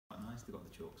They got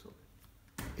the jokes up.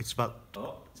 It's about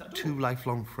two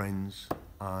lifelong friends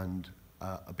and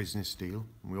a business deal.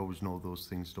 We always know those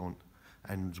things don't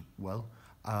end well.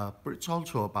 But it's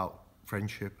also about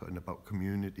friendship and about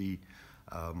community,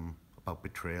 about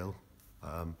betrayal.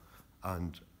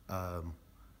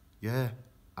 Yeah,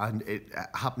 and it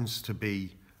happens to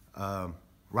be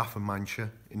Rafa Mancha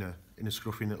in a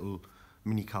scruffy little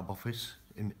mini cab office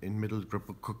in Middlesbrough,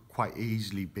 but could quite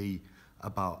easily be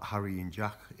about Harry and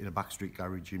Jack in a backstreet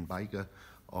garage in Biggar,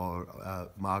 or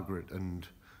Margaret and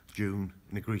June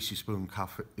in a Greasy Spoon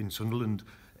cafe in Sunderland.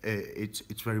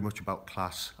 It's very much about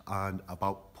class and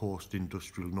about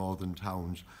post-industrial northern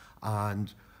towns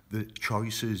and the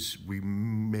choices we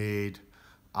made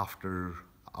after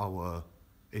our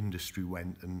industry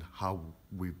went and how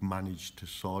we've managed to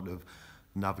sort of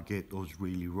navigate those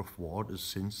really rough waters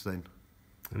since then.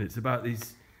 And it's about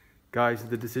these guys and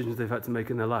the decisions they've had to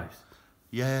make in their lives.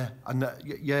 Yeah, and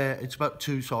yeah, it's about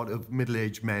two sort of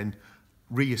middle-aged men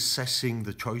reassessing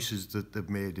the choices that they've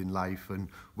made in life and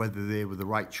whether they were the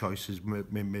right choices.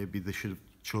 Maybe they should have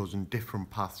chosen different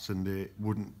paths and they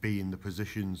wouldn't be in the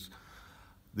positions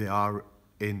they are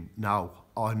in now,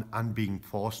 and being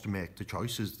forced to make the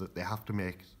choices that they have to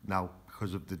make now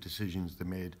because of the decisions they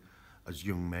made as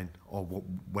young men, or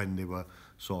when they were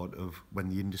sort of, when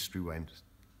the industry went,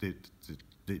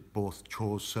 they both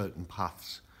chose certain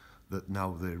paths that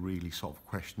now they're really sort of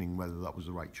questioning whether that was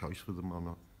the right choice for them or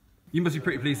not. You must be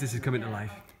pretty pleased this is coming to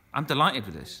life. I'm delighted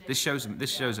with this. This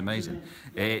show's amazing.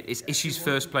 It's Ishy's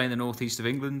first play in the northeast of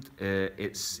England.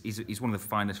 He's one of the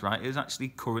finest writers, actually,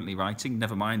 currently writing,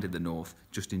 never mind in the north,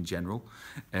 just in general.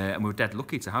 And we're dead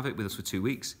lucky to have it with us for 2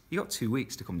 weeks. You got 2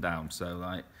 weeks to come down, so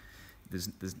like,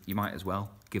 you might as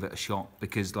well give it a shot,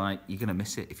 because like, you're gonna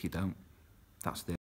miss it if you don't. That's the